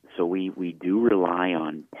 So we do rely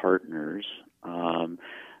on partners.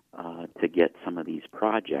 to get some of these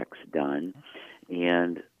projects done.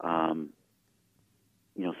 And,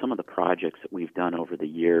 some of the projects that we've done over the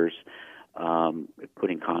years,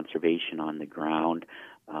 putting conservation on the ground,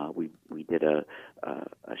 we did a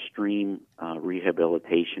stream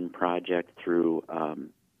rehabilitation project through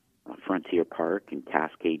Frontier Park and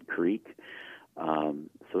Cascade Creek.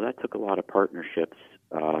 So that took a lot of partnerships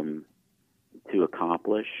to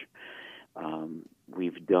accomplish.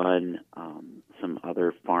 We've done some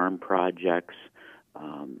other farm projects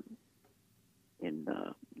in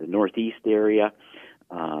the Northeast area,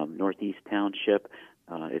 Northeast Township.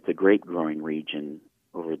 It's a grape growing region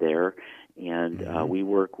over there, and we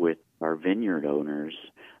work with our vineyard owners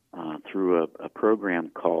through a program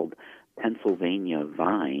called Pennsylvania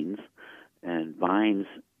Vines, and Vines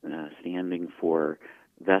standing for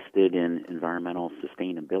Vested in Environmental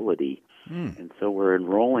Sustainability. And so we're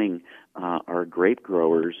enrolling our grape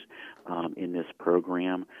growers in this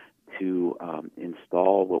program to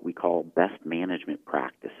install what we call best management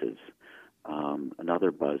practices,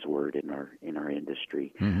 another buzzword in our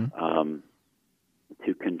industry,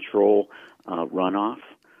 to control runoff,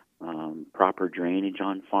 proper drainage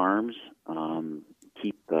on farms,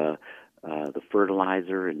 keep the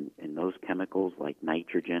fertilizer and those chemicals like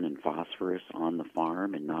nitrogen and phosphorus on the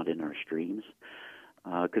farm and not in our streams.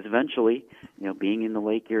 Because eventually, being in the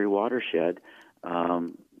Lake Erie watershed,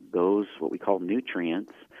 those what we call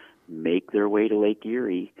nutrients make their way to Lake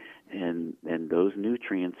Erie, and those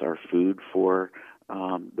nutrients are food for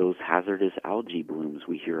those hazardous algae blooms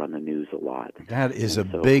we hear on the news a lot. That is a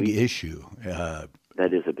big issue.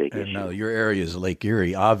 That is a big issue. Now, your area is Lake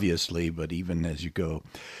Erie, obviously, but even as you go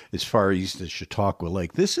as far east as Chautauqua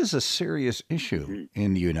Lake, this is a serious issue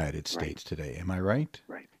in the United States today. Am I right?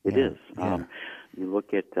 Right. It is. Yeah. You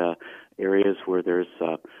look at areas where there's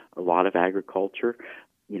a lot of agriculture.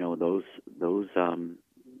 Those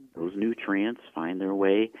nutrients find their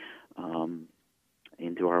way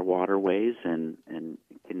into our waterways and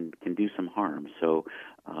can do some harm. So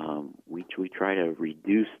we try to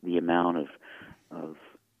reduce the amount of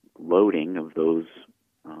loading of those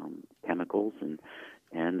chemicals and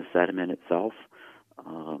the sediment itself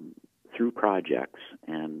through projects,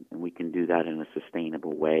 and we can do that in a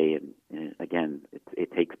sustainable way. And again,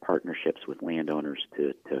 it takes partnerships with landowners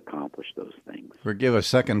to accomplish those things. Forgive a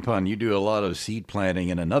second pun. You do a lot of seed planting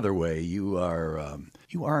in another way. You are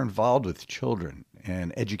involved with children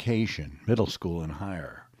and education, middle school and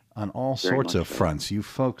higher, on all sorts of fronts. You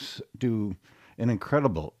folks do an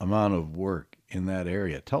incredible amount of work in that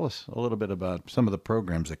area. Tell us a little bit about some of the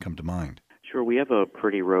programs that come to mind. Sure. We have a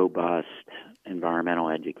pretty robust environmental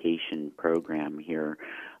education program here.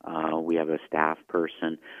 We have a staff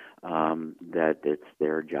person that it's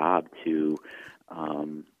their job to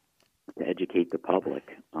educate the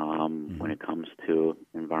public when it comes to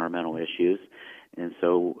environmental issues. And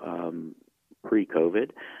so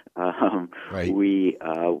pre-COVID,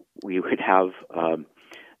 we would have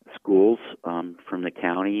schools from the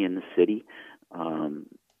county and the city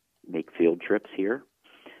make field trips here.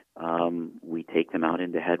 We take them out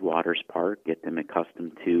into Headwaters Park, get them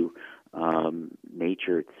accustomed to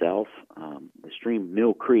nature itself. The stream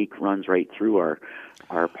Mill Creek runs right through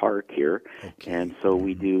our park here, and so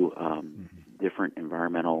we do different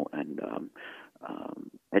environmental and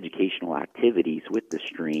educational activities with the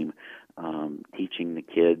stream, teaching the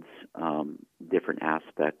kids different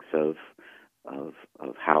aspects of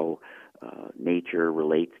how nature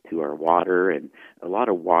relates to our water, and a lot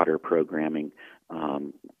of water programming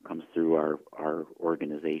comes through our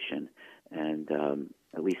organization, and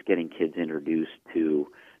at least getting kids introduced to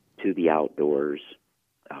the outdoors.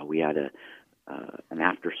 We had an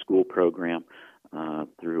after-school program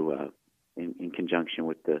through in conjunction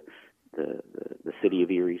with the City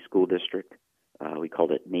of Erie School District. We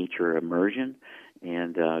called it Nature Immersion,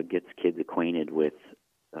 and gets kids acquainted with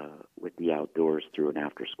the outdoors through an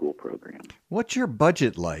after-school program. What's your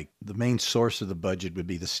budget like? The main source of the budget would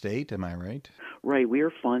be the state, am I right? Right. We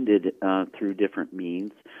are funded through different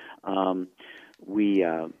means. The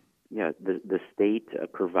state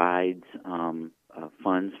provides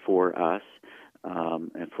funds for us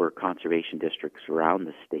and for conservation districts around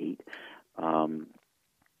the state. And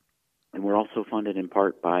we're also funded in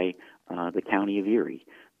part by the County of Erie.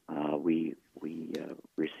 We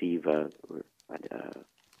receive a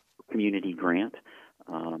community grant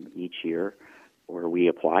each year, or we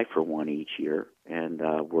apply for one each year, and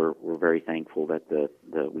we're very thankful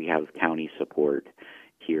that we have county support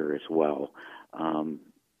here as well.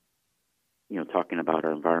 Talking about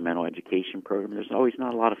our environmental education program, there's always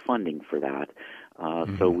not a lot of funding for that,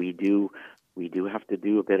 so we do have to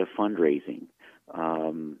do a bit of fundraising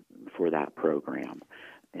for that program.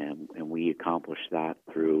 and we accomplish that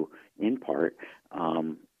in part,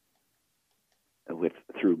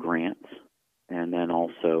 through grants, and then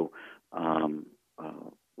also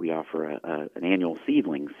we offer an annual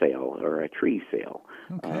seedling sale or a tree sale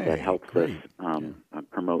that helps us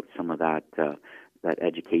promote some of that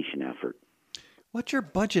education effort. What's your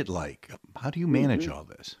budget like? How do you manage all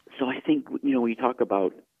this? So I think, we talk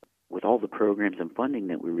about, with all the programs and funding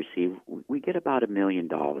that we receive, we get about $1 million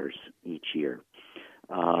each year.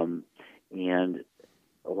 And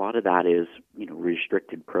a lot of that is,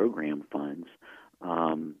 restricted program funds.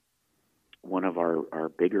 One of our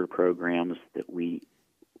bigger programs that we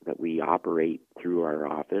operate through our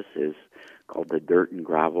office is called the Dirt and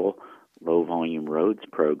Gravel Low Volume Roads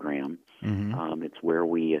Program. Mm-hmm. It's where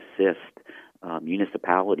we assist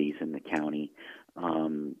municipalities in the county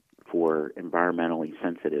for environmentally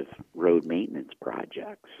sensitive road maintenance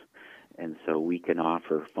projects. And so we can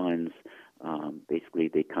offer funds. Basically,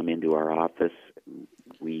 they come into our office.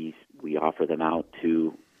 We offer them out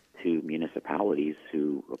to municipalities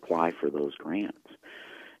who apply for those grants.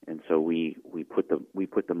 And so we put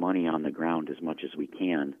the money on the ground as much as we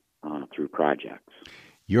can through projects.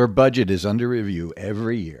 Your budget is under review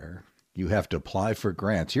every year. You have to apply for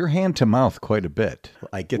grants. You're hand to mouth quite a bit.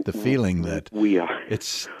 I get the feeling that we are.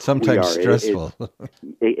 It's sometimes stressful.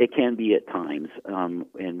 It can be at times,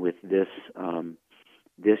 and with this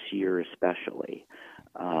year especially,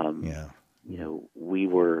 we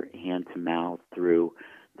were hand to mouth through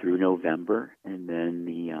November, and then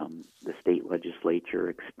the state legislature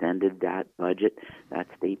extended that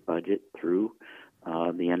state budget through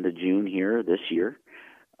the end of June here this year.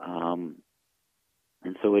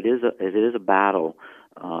 And so it is a battle,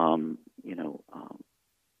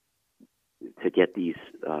 to get these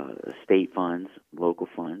state funds, local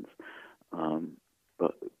funds.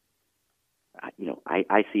 But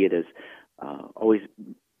I see it as always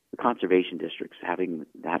the conservation districts having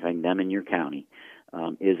them in your county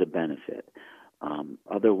is a benefit.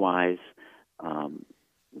 Otherwise,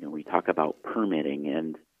 we talk about permitting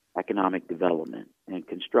and economic development and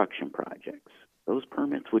construction projects. Those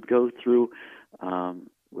permits would have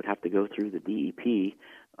to go through the DEP,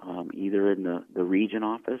 either in the region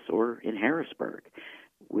office or in Harrisburg,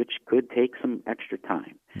 which could take some extra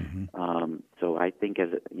time. Mm-hmm. So I think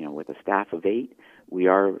with a staff of 8, we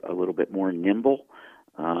are a little bit more nimble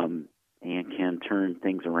and can turn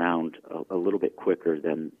things around a little bit quicker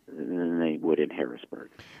than they would in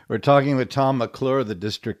Harrisburg. We're talking with Tom McClure, the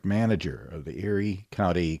district manager of the Erie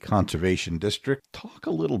County Conservation District. Talk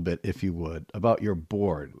a little bit, if you would, about your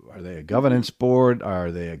board. Are they a governance board?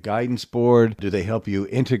 Are they a guidance board? Do they help you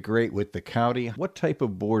integrate with the county? What type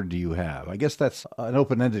of board do you have? I guess that's an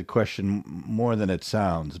open-ended question more than it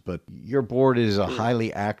sounds, but your board is a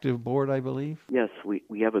highly active board, I believe? Yes,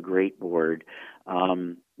 we have a great board.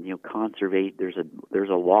 Conservate. There's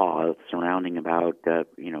a law surrounding about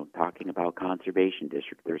talking about conservation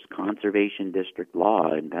district. There's conservation district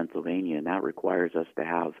law in Pennsylvania, and that requires us to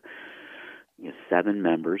have 7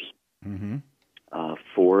 members. Mm-hmm.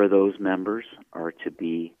 4 of those members are to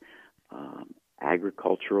be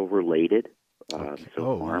agricultural related,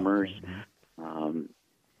 so farmers. Wow.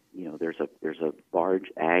 Mm-hmm. There's a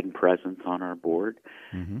large ag presence on our board,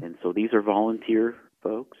 mm-hmm. and so these are volunteer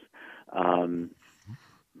folks.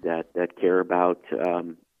 That care about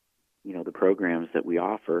the programs that we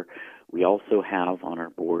offer. We also have on our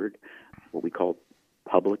board what we call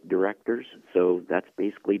public directors. So that's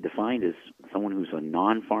basically defined as someone who's a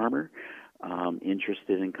non-farmer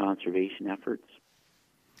interested in conservation efforts.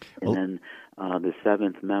 And then the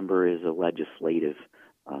 7th member is a legislative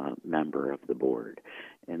member of the board.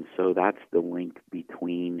 And so that's the link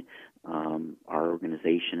between our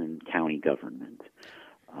organization and county government.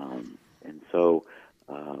 And so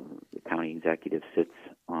the county executive sits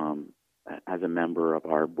as a member of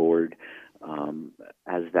our board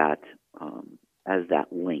as that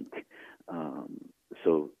link.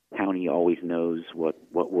 So county always knows what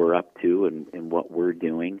we're up to and what we're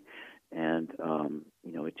doing, and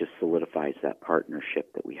it just solidifies that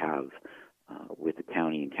partnership that we have with the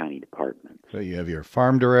county and county departments. So you have your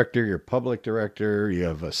farm director, your public director, you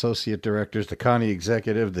have associate directors, the county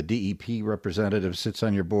executive, the DEP representative sits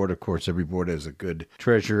on your board. Of course, every board has a good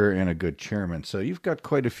treasurer and a good chairman. So you've got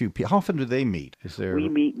quite a few people. How often do they meet? We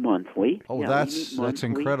meet monthly. Oh, yeah, that's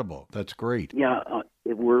incredible. That's great. Yeah,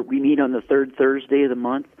 we meet on the 3rd Thursday of the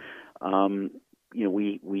month.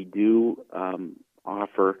 We do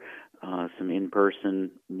offer some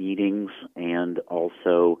in-person meetings, and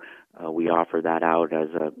also we offer that out as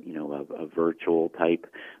a virtual type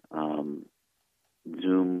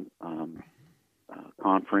Zoom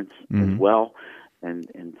conference, mm-hmm. as well,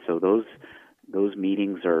 and so those those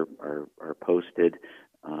meetings are posted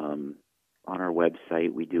on our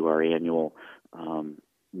website. We do our annual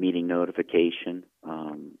meeting notification,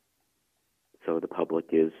 so the public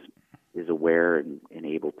is aware and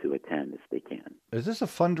able to attend if they can. Is this a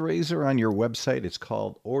fundraiser on your website? It's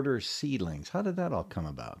called Order Seedlings. How did that all come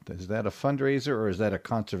about? Is that a fundraiser, or is that a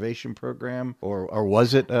conservation program, or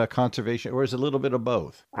was it a conservation, or is it a little bit of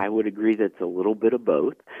both? I would agree that it's a little bit of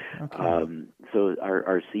both. Okay. So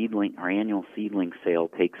our annual seedling sale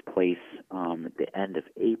takes place at the end of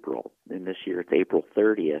April, and this year it's April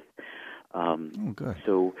 30th. Good.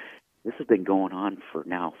 So this has been going on for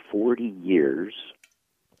now 40 years.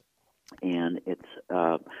 And it's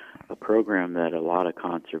a program that a lot of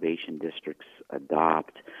conservation districts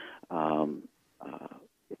adopt.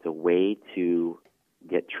 It's a way to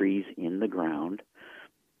get trees in the ground,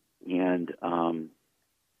 and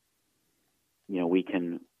we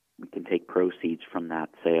can take proceeds from that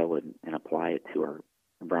sale and apply it to our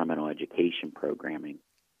environmental education programming.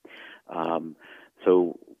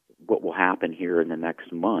 So what will happen here in the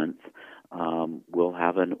next month? We'll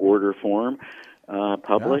have an order form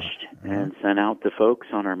published and sent out to folks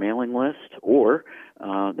on our mailing list, or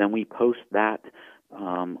then we post that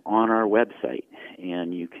on our website,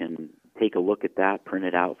 and you can take a look at that, print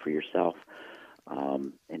it out for yourself,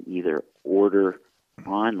 and either order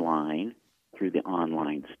online through the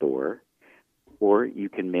online store, or you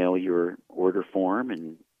can mail your order form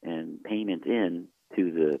and payment in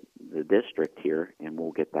to the district here, and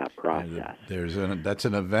we'll get that process. That's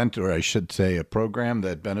an event, or I should say a program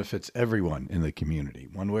that benefits everyone in the community,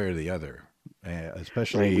 one way or the other,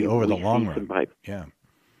 especially over the long run.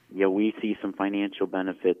 Yeah, we see some financial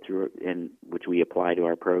benefit in which we apply to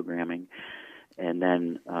our programming, and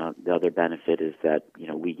then the other benefit is that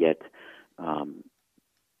we get 3,000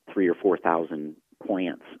 or 4,000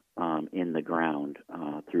 plants in the ground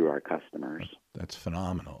through our customers. That's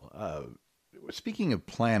phenomenal. Speaking of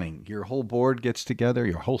planning, your whole board gets together,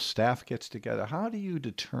 your whole staff gets together. How do you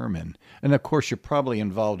determine, and of course you're probably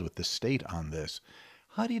involved with the state on this,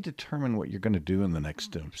 how do you determine what you're going to do in the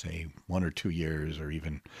next, say, 1 or 2 years, or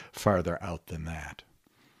even farther out than that?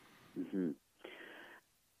 Mm-hmm.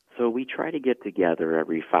 So we try to get together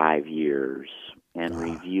every 5 years and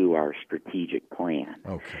review our strategic plan.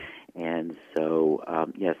 Okay. And so,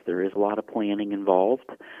 yes, there is a lot of planning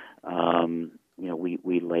involved.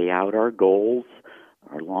 We lay out our goals,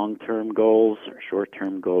 our long-term goals, our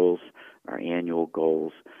short-term goals, our annual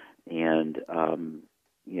goals, and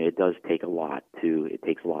it does take a lot too. It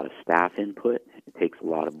takes a lot of staff input, it takes a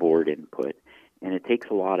lot of board input, and it takes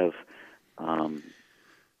a lot of,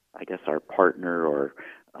 our partner or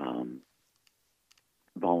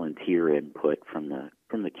volunteer input from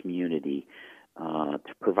the community to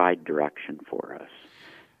provide direction for us.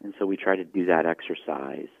 And so we try to do that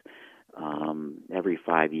exercise every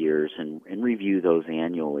 5 years and review those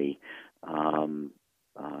annually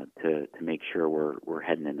to make sure we're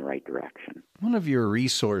heading in the right direction. One of your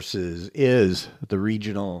resources is the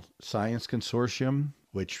Regional Science Consortium,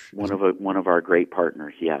 which one of our great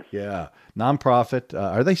partners. Yes. Yeah, nonprofit.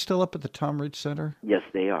 Are they still up at the Tom Ridge Center? Yes,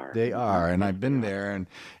 they are. They are, and I've been there. And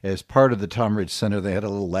as part of the Tom Ridge Center, they had a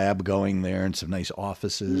little lab going there and some nice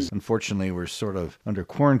offices. Mm-hmm. Unfortunately, we're sort of under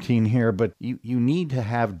quarantine here, but you need to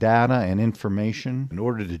have data and information in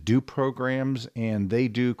order to do programs, and they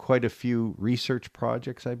do quite a few research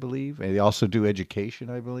projects, I believe. And they also do education,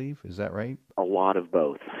 I believe. Is that right? A lot of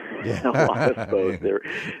both. Yeah. A lot of both.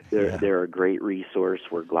 They're a great resource.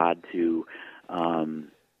 We're glad to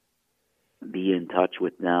be in touch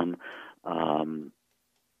with them.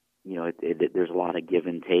 There's a lot of give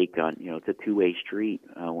and take on. It's a two-way street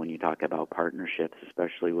when you talk about partnerships,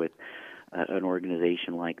 especially with an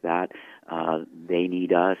organization like that. They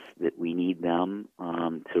need us, that we need them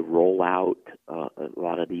to roll out a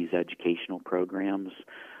lot of these educational programs.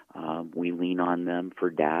 We lean on them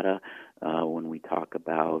for data when we talk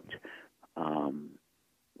about,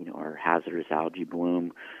 our hazardous algae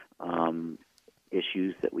bloom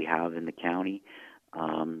issues that we have in the county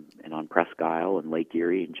and on Presque Isle and Lake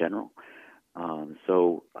Erie in general.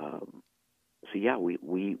 So yeah,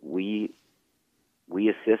 we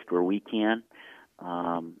assist where we can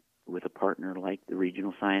with a partner like the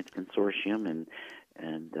Regional Science Consortium, and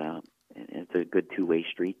it's a good two-way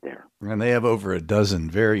street there. And they have over a dozen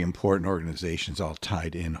very important organizations all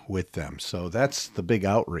tied in with them. So that's the big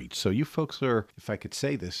outreach. So you folks are, if I could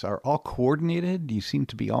say this, are all coordinated? You seem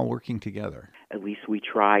to be all working together. At least we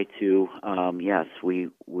try to. Yes, we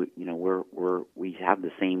have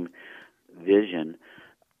the same vision,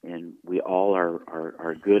 and we all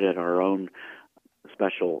are good at our own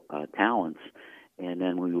special talents. and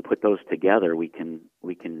then when we put those together, we can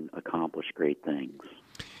accomplish great things.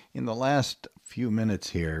 In the last few minutes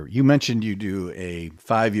here, you mentioned you do a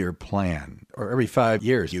 5-year plan, or every 5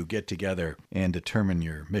 years you get together and determine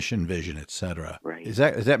your mission, vision, etc. Right. Is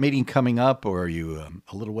that meeting coming up, or are you a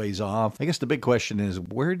little ways off? I guess the big question is,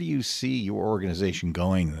 where do you see your organization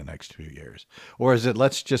going in the next few years? Or is it,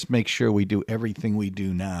 let's just make sure we do everything we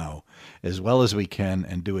do now as well as we can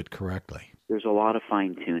and do it correctly? There's a lot of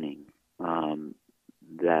fine-tuning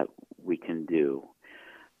that we can do.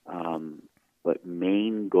 But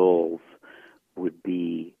main goals would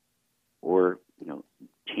be, or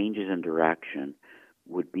changes in direction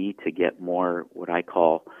would be to get more what I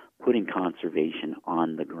call putting conservation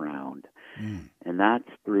on the ground. And that's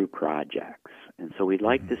through projects. And so we'd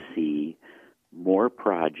like to see more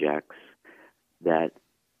projects that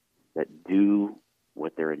do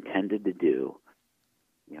what they're intended to do.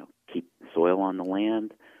 Keep the soil on the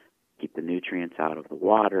land, keep the nutrients out of the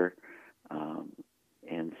water,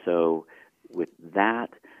 and so with that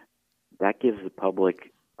gives the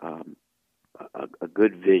public a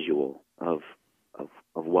good visual of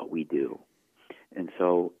what we do. And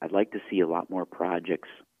so I'd like to see a lot more projects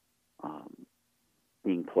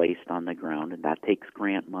being placed on the ground, and that takes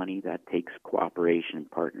grant money, that takes cooperation and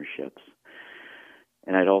partnerships.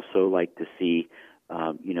 And I'd also like to see,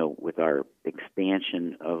 with our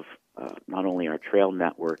expansion of not only our trail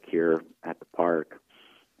network here at the park,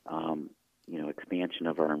 expansion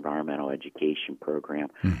of our environmental education program.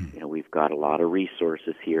 We've got a lot of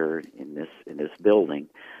resources here in this building.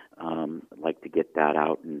 I'd like to get that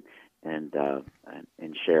out and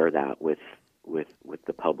share that with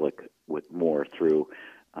the public with more through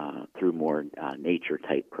more nature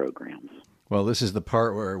type programs. Well, this is the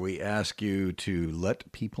part where we ask you to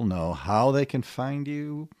let people know how they can find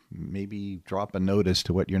you, maybe drop a notice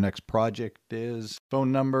to what your next project is,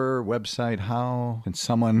 phone number, website. How can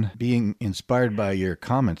someone being inspired by your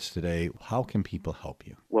comments today, how can people help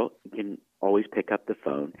you? Well, you can always pick up the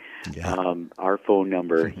phone. Yeah. Our phone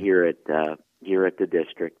number here at the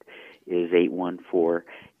district is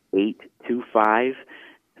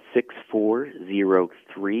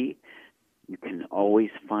 814-825-6403. You can always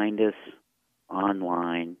find us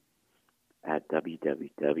online at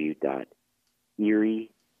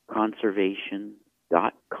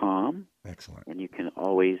www.erieconservation.com. Excellent. And you can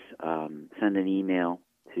always send an email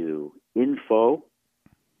to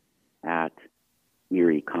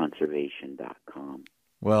info@erieconservation.com.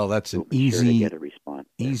 Well, that's an easy get a response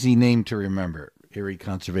there. Easy name to remember,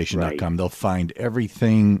 erieconservation.com. Right. They'll find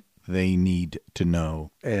everything they need to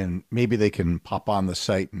know, and maybe they can pop on the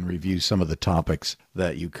site and review some of the topics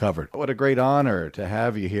that you covered. What a great honor to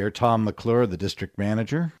have you here, Tom McClure, the district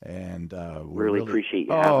manager, and we really appreciate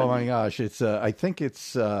you having me. My gosh, it's I think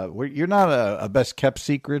it's you're not a best kept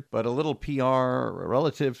secret, but a little PR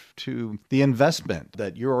relative to the investment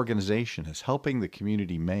that your organization is helping the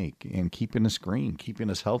community make in keeping us green,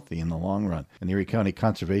 keeping us healthy in the long run. And the Erie County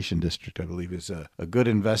Conservation District, I believe, is a good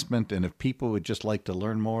investment. And if people would just like to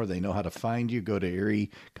learn more, they know how to find you. Go to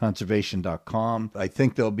erieconservation.com. I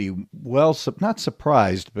think they'll be not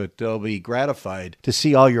surprised, but they'll be gratified to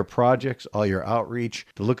see all your projects, all your outreach,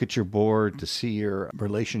 to look at your board, to see your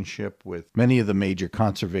relationship with many of the major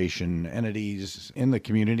conservation entities in the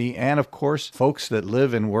community, and of course, folks that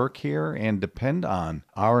live and work here and depend on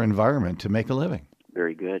our environment to make a living.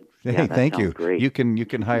 Very good. Hey, yeah, thank you. Great. You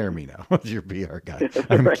can hire me now as your PR guy.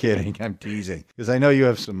 I'm Right. kidding. I'm teasing. Because I know you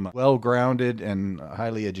have some well-grounded and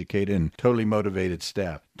highly educated and totally motivated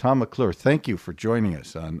staff. Tom McClure, thank you for joining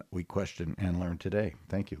us on We Question and Learn today.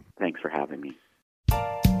 Thank you. Thanks for having me.